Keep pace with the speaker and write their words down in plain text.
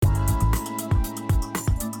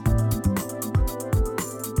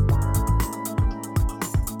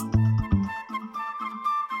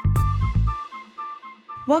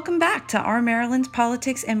Welcome back to Our Maryland's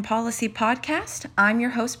Politics and Policy podcast. I'm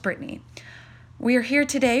your host, Brittany. We are here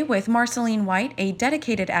today with Marceline White, a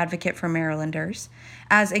dedicated advocate for Marylanders.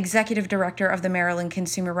 As Executive Director of the Maryland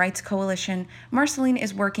Consumer Rights Coalition, Marceline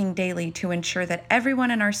is working daily to ensure that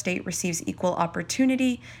everyone in our state receives equal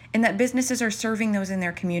opportunity and that businesses are serving those in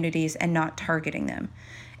their communities and not targeting them.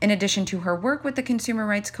 In addition to her work with the Consumer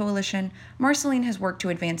Rights Coalition, Marceline has worked to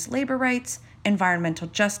advance labor rights, environmental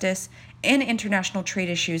justice, and international trade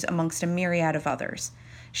issues amongst a myriad of others.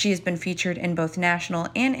 She has been featured in both national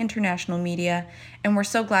and international media, and we're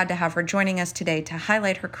so glad to have her joining us today to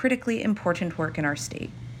highlight her critically important work in our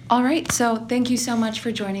state. All right, so thank you so much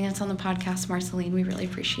for joining us on the podcast, Marceline. We really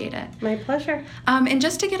appreciate it. My pleasure. And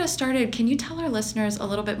just to get us started, can you tell our listeners a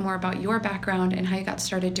little bit more about your background and how you got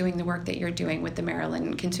started doing the work that you're doing with the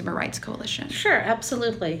Maryland Consumer Rights Coalition? Sure,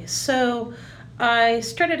 absolutely. So I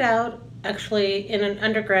started out actually in an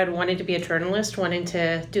undergrad wanting to be a journalist, wanting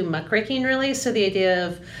to do muckraking really. So the idea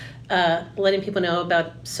of letting people know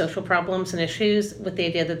about social problems and issues with the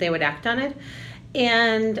idea that they would act on it.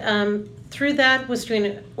 And through that was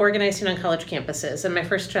doing organizing on college campuses. And my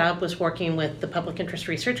first job was working with the public interest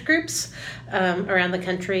research groups around the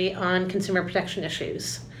country on consumer protection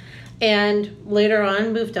issues. And later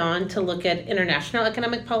on moved on to look at international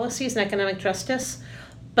economic policies and economic justice.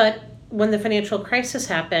 But when the financial crisis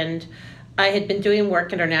happened, I had been doing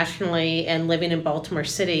work internationally and living in Baltimore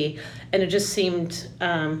City, and it just seemed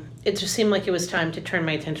like it was time to turn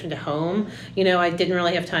my attention to home. You know, I didn't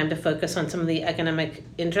really have time to focus on some of the economic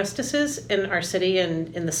injustices in our city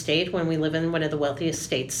and in the state when we live in one of the wealthiest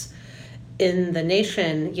states in the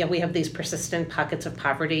nation. Yet we have these persistent pockets of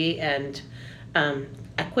poverty and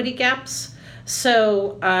equity gaps.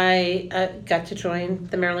 So I got to join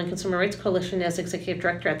the Maryland Consumer Rights Coalition as executive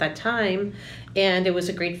director at that time, and it was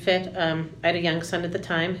a great fit. I had a young son at the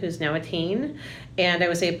time who's now a teen, and I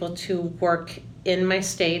was able to work in my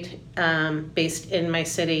state, based in my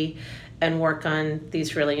city, and work on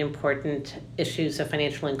these really important issues of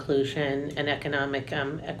financial inclusion and economic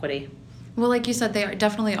equity. Well, like you said, they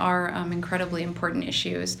definitely are incredibly important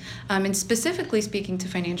issues. And specifically speaking to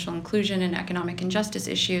financial inclusion and economic injustice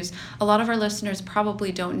issues, a lot of our listeners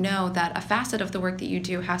probably don't know that a facet of the work that you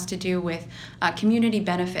do has to do with community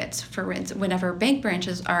benefits. For instance, whenever bank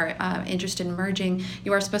branches are interested in merging,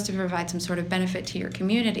 you are supposed to provide some sort of benefit to your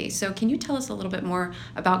community. So can you tell us a little bit more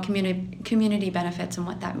about community benefits and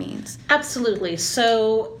what that means? Absolutely.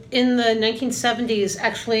 So in the 1970s,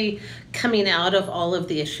 actually coming out of all of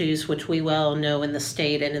the issues which we well know in the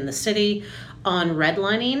state and in the city on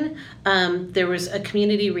redlining, there was a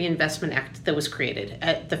Community Reinvestment Act that was created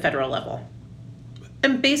at the federal level.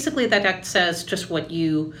 And basically that act says just what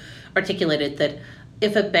you articulated, that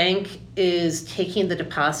if a bank is taking the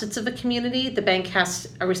deposits of a community, the bank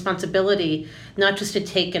has a responsibility not just to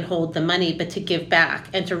take and hold the money, but to give back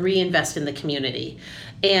and to reinvest in the community.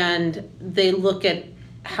 And they look at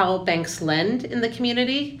how banks lend in the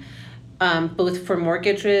community, both for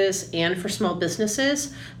mortgages and for small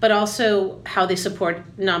businesses, but also how they support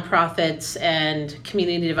nonprofits and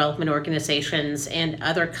community development organizations and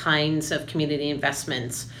other kinds of community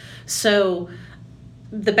investments. So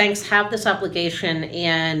the banks have this obligation,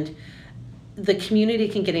 and the community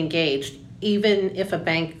can get engaged. Even if a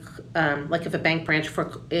bank, if a bank branch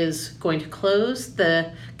is going to close,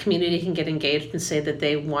 the community can get engaged and say that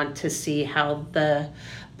they want to see how the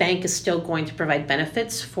bank is still going to provide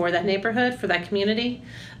benefits for that neighborhood, for that community.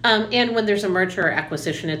 And when there's a merger or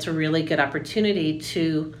acquisition, it's a really good opportunity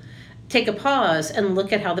to take a pause and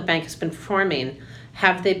look at how the bank has been performing.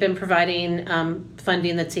 Have they been providing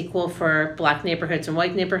funding that's equal for Black neighborhoods and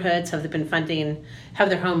white neighborhoods? Have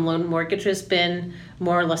their home loan mortgages been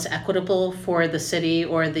more or less equitable for the city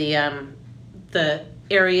or the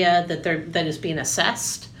area that is being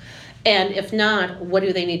assessed? And if not, what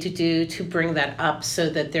do they need to do to bring that up so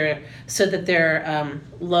that their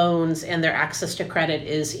loans and their access to credit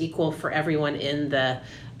is equal for everyone in the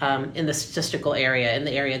statistical area, in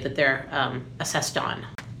the area that they're assessed on?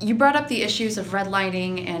 You brought up the issues of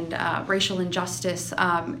redlining and racial injustice.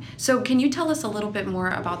 So can you tell us a little bit more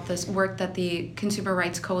about this work that the Consumer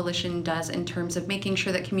Rights Coalition does in terms of making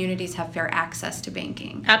sure that communities have fair access to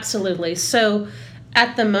banking? Absolutely. So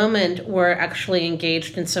at the moment, we're actually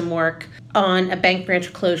engaged in some work on a bank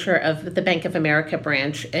branch closure of the Bank of America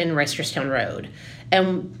branch in Reisterstown Road.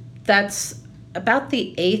 And that's about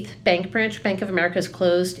the 8th bank branch Bank of America has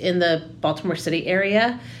closed in the Baltimore City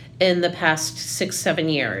area in the past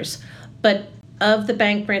 6-7 years. But Of the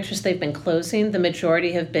bank branches they've been closing, the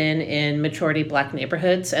majority have been in majority Black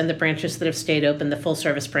neighborhoods, and the branches that have stayed open, the full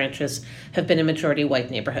service branches, have been in majority white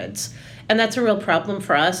neighborhoods. And that's a real problem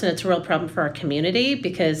for us, and it's a real problem for our community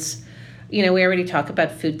because, we already talk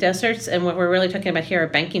about food deserts, and what we're really talking about here are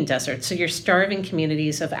banking deserts. So you're starving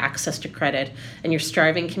communities of access to credit, and you're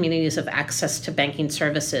starving communities of access to banking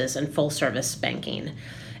services and full service banking.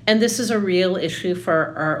 And this is a real issue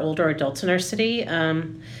for our older adults in our city.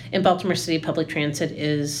 In Baltimore City, public transit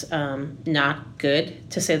is not good,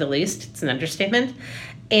 to say the least. It's an understatement.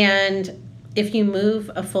 And if you move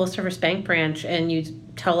a full-service bank branch and you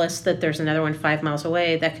tell us that there's another one 5 miles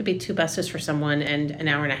away, that could be 2 buses for someone and an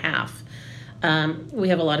hour and a half. We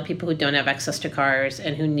have a lot of people who don't have access to cars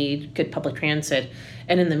and who need good public transit.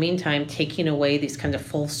 And in the meantime, taking away these kinds of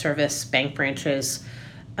full-service bank branches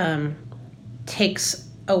takes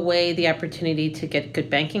away the opportunity to get good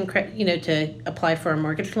banking credit, to apply for a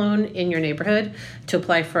mortgage loan in your neighborhood, to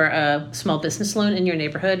apply for a small business loan in your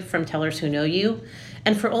neighborhood from tellers who know you.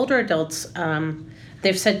 And for older adults,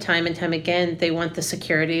 they've said time and time again, they want the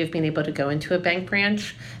security of being able to go into a bank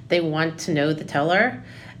branch. They want to know the teller.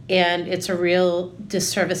 And it's a real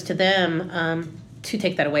disservice to them to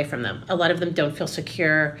take that away from them. A lot of them don't feel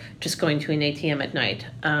secure just going to an ATM at night.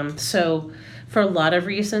 So for a lot of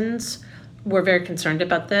reasons, we're very concerned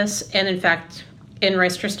about this. And in fact, in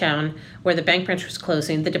Reisterstown, where the bank branch was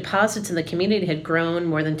closing, the deposits in the community had grown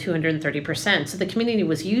more than 230%. So the community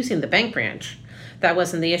was using the bank branch. That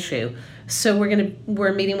wasn't the issue. So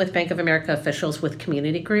we're meeting with Bank of America officials with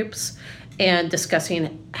community groups and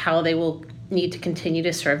discussing how they will need to continue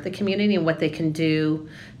to serve the community and what they can do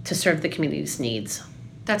to serve the community's needs.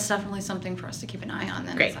 That's definitely something for us to keep an eye on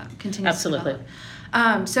then. Great. As that continues Absolutely. To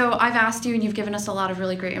develop. So I've asked you and you've given us a lot of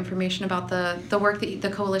really great information about the work that the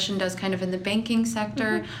coalition does kind of in the banking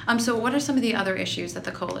sector. Mm-hmm. So what are some of the other issues that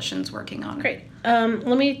the coalition's working on? Great. Let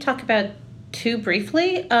me talk about 2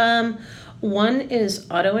 briefly. One is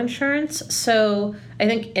auto insurance. So I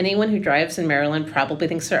think anyone who drives in Maryland probably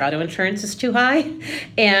thinks their auto insurance is too high.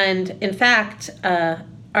 And in fact,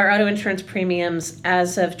 our auto insurance premiums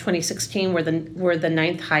as of 2016 were the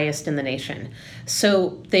 9th highest in the nation.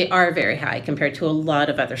 So they are very high compared to a lot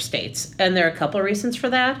of other states. And there are a couple of reasons for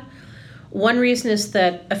that. One reason is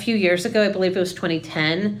that a few years ago, I believe it was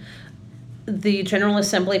 2010, the General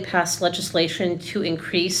Assembly passed legislation to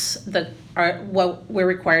increase what we're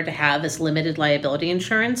required to have as limited liability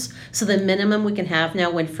insurance. So the minimum we can have now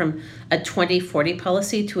went from a 20/40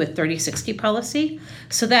 policy to a 30/60 policy.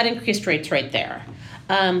 So that increased rates right there.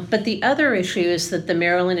 But the other issue is that the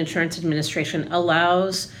Maryland Insurance Administration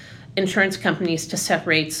allows insurance companies to set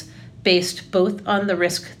rates based both on the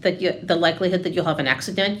risk the likelihood that you'll have an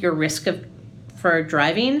accident, your risk for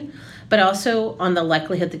driving, but also on the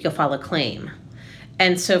likelihood that you'll file a claim.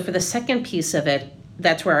 And so for the second piece of it,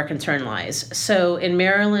 that's where our concern lies. So in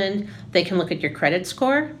Maryland, they can look at your credit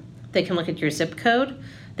score, they can look at your zip code,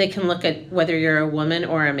 they can look at whether you're a woman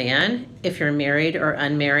or a man, if you're married or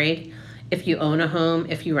unmarried, if you own a home,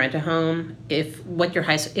 if you rent a home, if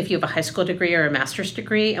you have a high school degree or a master's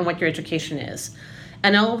degree, and what your education is.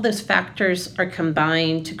 And all of those factors are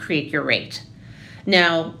combined to create your rate.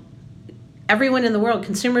 Now, everyone in the world,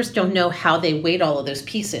 consumers don't know how they weight all of those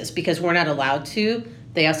pieces because we're not allowed to.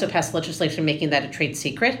 They also passed legislation making that a trade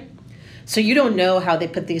secret. So you don't know how they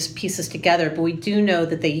put these pieces together, but we do know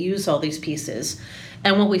that they use all these pieces.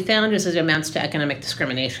 And what we found is it amounts to economic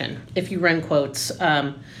discrimination. If you run quotes,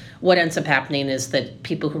 what ends up happening is that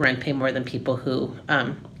people who rent pay more than people who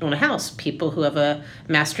own a house. People who have a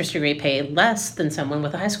master's degree pay less than someone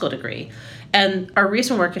with a high school degree. And our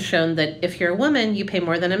recent work has shown that if you're a woman, you pay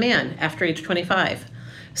more than a man after age 25.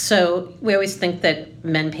 So we always think that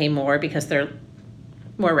men pay more because they're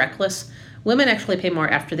more reckless. Women actually pay more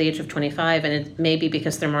after the age of 25, and it may be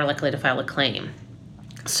because they're more likely to file a claim.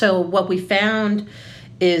 So what we found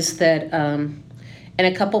is that in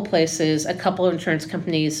a couple places, a couple of insurance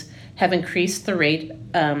companies have increased the rate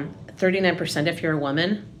 39% if you're a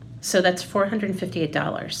woman. So that's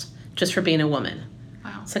 $458 just for being a woman.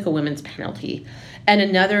 Wow. It's like a women's penalty. And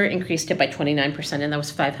another increased it by 29%, and that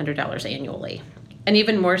was $500 annually. And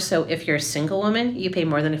even more so if you're a single woman, you pay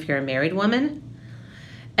more than if you're a married woman.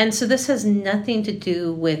 And so this has nothing to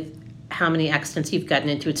do with how many accidents you've gotten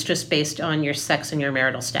into. It's just based on your sex and your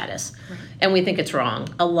marital status. Right. And we think it's wrong.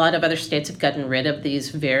 A lot of other states have gotten rid of these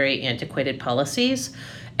very antiquated policies.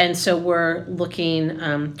 And so we're looking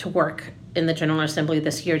to work in the General Assembly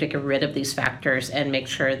this year to get rid of these factors and make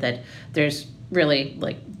sure that there's really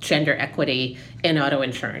like gender equity in auto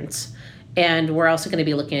insurance. And we're also going to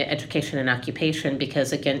be looking at education and occupation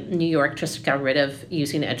because, again, New York just got rid of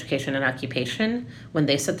using education and occupation when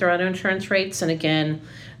they set their auto insurance rates. And again,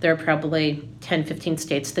 there are probably 10, 15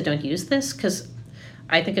 states that don't use this because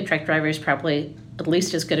I think a truck driver is probably at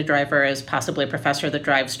least as good a driver as possibly a professor that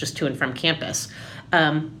drives just to and from campus.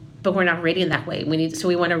 But we're not rating that way.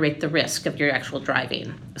 We want to rate the risk of your actual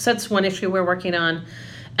driving. So that's one issue we're working on.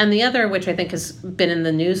 And the other, which I think has been in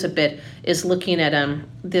the news a bit, is looking at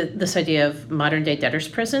this idea of modern day debtors'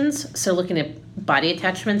 prisons. So looking at body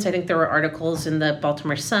attachments. I think there were articles in the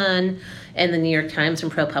Baltimore Sun and the New York Times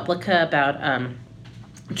and ProPublica about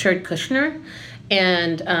Jared Kushner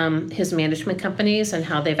and his management companies and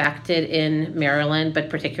how they've acted in Maryland, but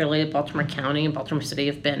particularly Baltimore County and Baltimore City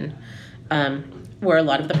have been where a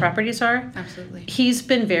lot of the properties are. Absolutely. He's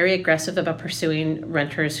been very aggressive about pursuing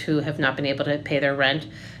renters who have not been able to pay their rent,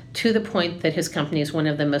 to the point that his company is one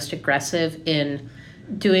of the most aggressive in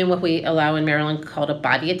doing what we allow in Maryland called a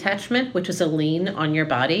body attachment, which is a lien on your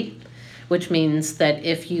body, which means that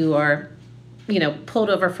if you are,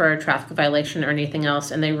 pulled over for a traffic violation or anything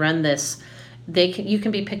else, and they run this, you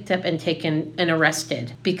can be picked up and taken and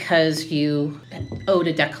arrested because you owed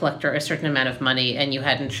a debt collector a certain amount of money and you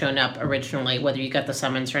hadn't shown up originally, whether you got the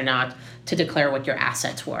summons or not, to declare what your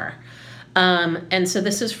assets were. And so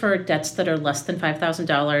this is for debts that are less than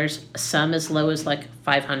 $5,000, some as low as like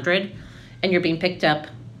 $500, and you're being picked up.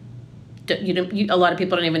 A lot of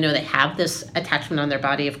people don't even know they have this attachment on their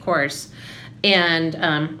body, of course.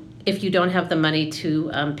 And if you don't have the money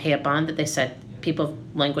to pay a bond that they set, people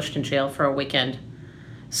languished in jail for a weekend.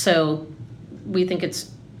 So we think it's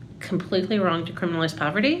completely wrong to criminalize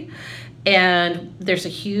poverty. And there's a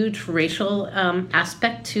huge racial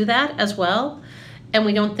aspect to that as well. And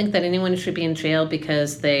we don't think that anyone should be in jail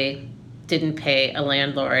because they didn't pay a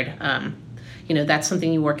landlord. That's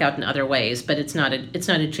something you work out in other ways, but it's not a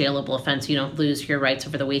jailable offense. You don't lose your rights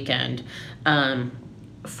over the weekend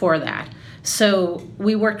for that. So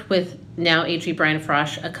we worked with now AG Brian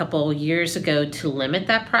Frosch a couple years ago to limit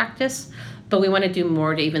that practice, but we want to do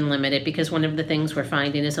more to even limit it, because one of the things we're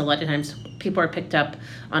finding is a lot of times people are picked up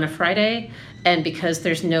on a Friday, and because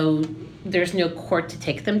there's no court to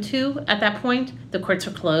take them to at that point, the courts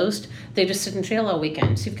are closed, they just sit in jail all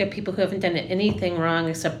weekend. So you've got people who haven't done anything wrong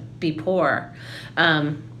except be poor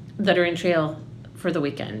that are in jail for the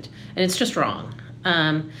weekend, and it's just wrong.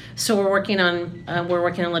 So we're working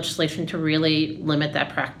on legislation to really limit that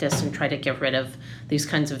practice and try to get rid of these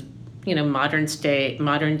kinds of modern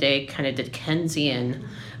day kind of Dickensian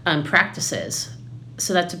practices.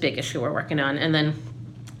 So that's a big issue we're working on. And then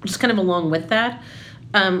just kind of along with that,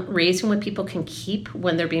 raising what people can keep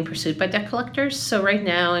when they're being pursued by debt collectors. So right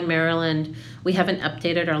now in Maryland, we haven't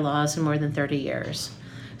updated our laws in more than 30 years.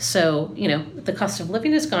 So, the cost of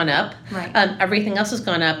living has gone up. Right. Everything else has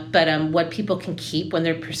gone up, but what people can keep when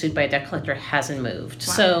they're pursued by a debt collector hasn't moved.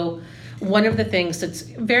 Wow. So one of the things that's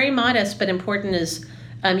very modest but important is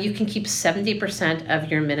you can keep 70% of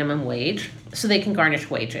your minimum wage, so they can garnish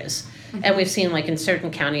wages. Mm-hmm. And we've seen, like, in certain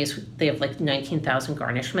counties, they have like 19,000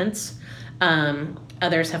 garnishments.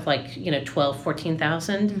 Others have 12,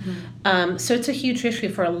 14,000. Mm-hmm. So it's a huge issue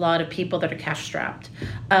for a lot of people that are cash strapped.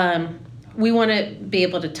 We want to be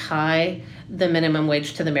able to tie the minimum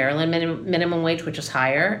wage to the Maryland minimum wage, which is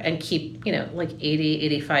higher, and keep,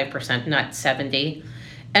 80, 85%, not 70.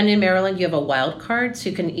 And in Maryland, you have a wild card, so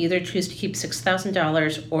you can either choose to keep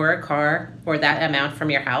 $6,000 or a car or that amount from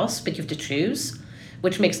your house, but you have to choose,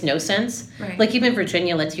 which makes no sense. Right. Like, even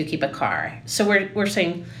Virginia lets you keep a car. So we're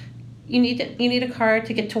saying you need a car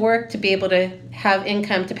to get to work, to be able to have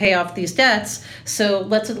income to pay off these debts. So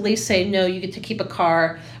let's at least say, no, you get to keep a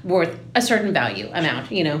car worth a certain value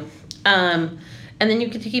amount, and then you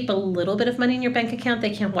get to keep a little bit of money in your bank account. They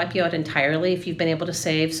can't wipe you out entirely if you've been able to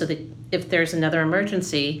save, so that if there's another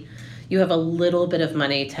emergency, you have a little bit of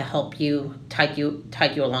money to help you, tide you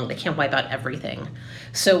along. They can't wipe out everything.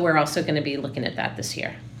 So we're also going to be looking at that this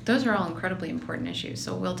year. Those are all incredibly important issues,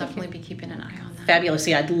 so we'll definitely be keeping an eye on that. Fabulous.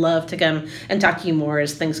 Yeah, I'd love to come and talk to you more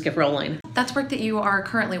as things get rolling. That's work that you are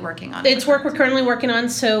currently working on. It's work we're currently working on.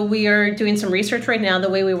 So we are doing some research right now. The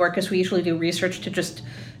way we work is we usually do research to just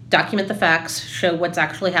document the facts, show what's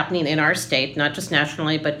actually happening in our state, not just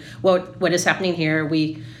nationally, but what is happening here.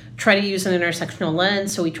 We try to use an intersectional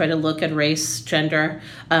lens, so we try to look at race, gender,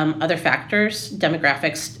 other factors,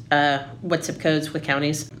 demographics, what zip codes with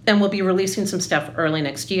counties. And we'll be releasing some stuff early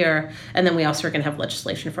next year. And then we also are going to have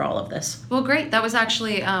legislation for all of this. Well, great. That was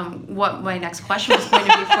actually what my next question was going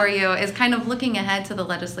to be for you, is kind of looking ahead to the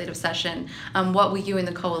legislative session. What will you and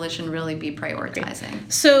the coalition really be prioritizing?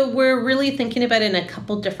 Great. So we're really thinking about it in a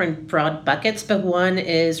couple different broad buckets, but one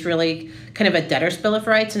is really kind of a debtor's bill of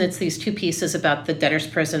rights, and it's these two pieces about the debtor's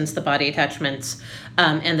prisons, the body attachments,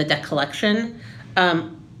 and the debt collection.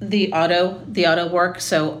 The auto work.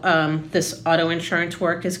 So this auto insurance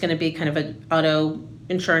work is going to be kind of an auto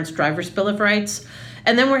insurance driver's bill of rights.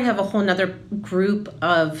 And then we have a whole nother group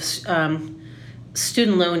of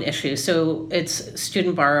student loan issues. So it's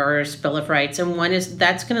student borrowers bill of rights. And one is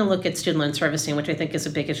that's going to look at student loan servicing, which I think is a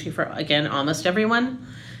big issue for, again, almost everyone.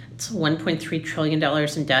 It's $1.3 trillion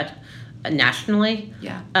in debt nationally.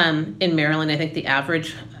 Yeah. In Maryland, I think the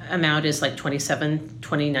average amount is like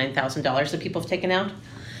 $29,000 that people have taken out.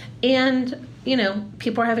 And,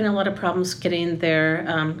 people are having a lot of problems getting their,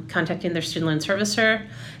 contacting their student loan servicer,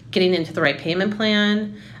 getting into the right payment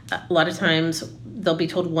plan. A lot of times they'll be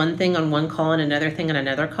told one thing on one call and another thing on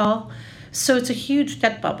another call. So it's a huge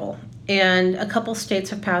debt bubble. And a couple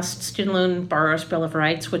states have passed student loan borrowers' bill of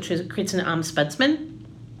rights, which creates an ombudsman.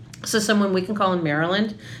 So someone we can call in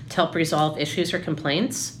Maryland to help resolve issues or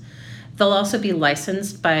complaints. They'll also be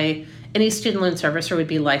licensed by any student loan servicer would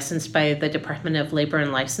be licensed by the Department of Labor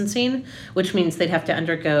and Licensing, which means they'd have to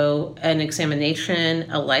undergo an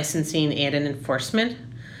examination, a licensing, and an enforcement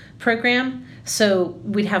program. So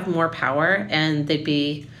we'd have more power, and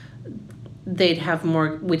we'd have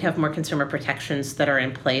more consumer protections that are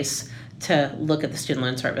in place to look at the student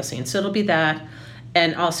loan servicing. So it'll be that,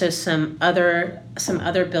 and also some other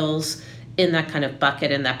bills in that kind of bucket,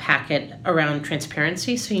 in that packet around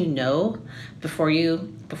transparency, so before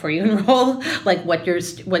you enroll, like what your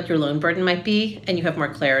loan burden might be, and you have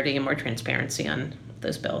more clarity and more transparency on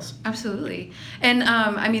those bills. Absolutely. And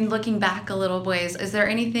looking back a little ways, is there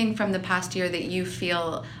anything from the past year that you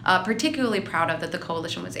feel particularly proud of that the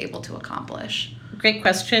coalition was able to accomplish? Great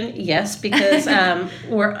question. Yes, because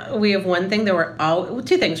we have one thing. There were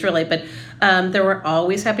two things really, but that we're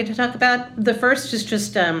always happy to talk about. The first is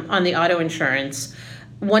just on the auto insurance.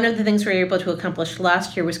 One of the things we were able to accomplish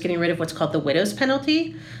last year was getting rid of what's called the widow's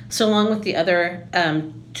penalty. So along with the other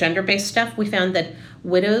gender-based stuff, we found that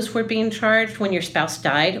widows were being charged when your spouse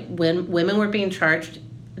died. When women were being charged,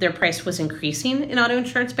 their price was increasing in auto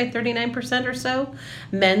insurance by 39% or so.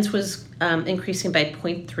 Men's was increasing by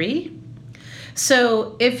 0.3%.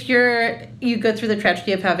 So if you go through the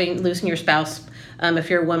tragedy of losing your spouse, if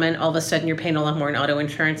you're a woman, all of a sudden you're paying a lot more in auto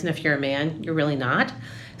insurance, and if you're a man, you're really not.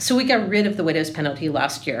 So we got rid of the widow's penalty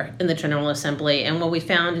last year in the General Assembly, and what we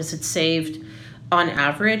found is it saved, on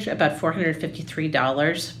average, about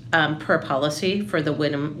 $453 per policy for the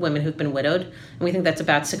women who've been widowed, and we think that's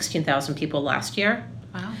about 16,000 people last year.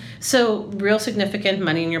 Wow. So real significant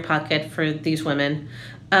money in your pocket for these women.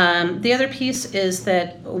 The other piece is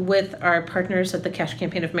that with our partners at the Cash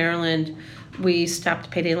Campaign of Maryland, we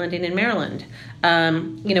stopped payday lending in Maryland.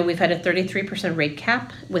 We've had a 33% rate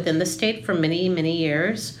cap within the state for many, many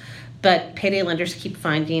years, but payday lenders keep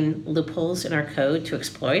finding loopholes in our code to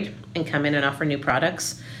exploit and come in and offer new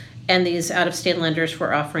products. And these out-of-state lenders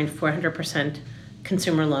were offering 400%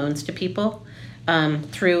 consumer loans to people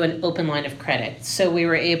through an open line of credit. So we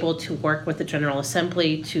were able to work with the General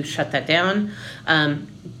Assembly to shut that down,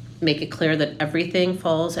 make it clear that everything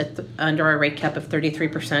falls under our rate cap of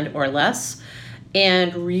 33% or less,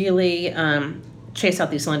 and really chase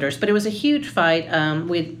out these lenders. But it was a huge fight.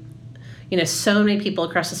 So many people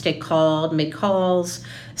across the state made calls,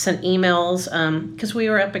 sent emails, because we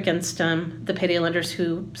were up against the payday lenders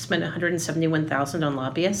who spent $171,000 on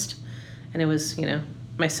lobbyists, and it was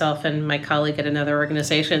myself and my colleague at another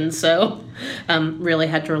organization. So really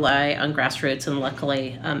had to rely on grassroots, and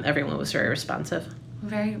luckily everyone was very responsive.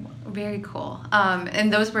 Very, very cool.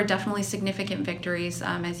 And those were definitely significant victories,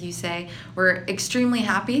 as you say. We're extremely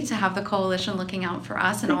happy to have the coalition looking out for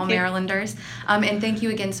us and all Marylanders. And thank you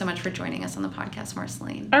again so much for joining us on the podcast,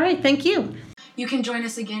 Marceline. All right, thank you. You can join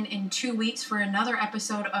us again in 2 weeks for another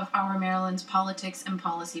episode of Our Maryland's Politics and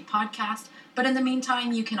Policy podcast. But in the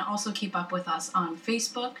meantime, you can also keep up with us on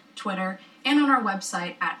Facebook, Twitter, and on our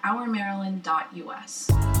website at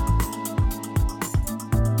ourmaryland.us.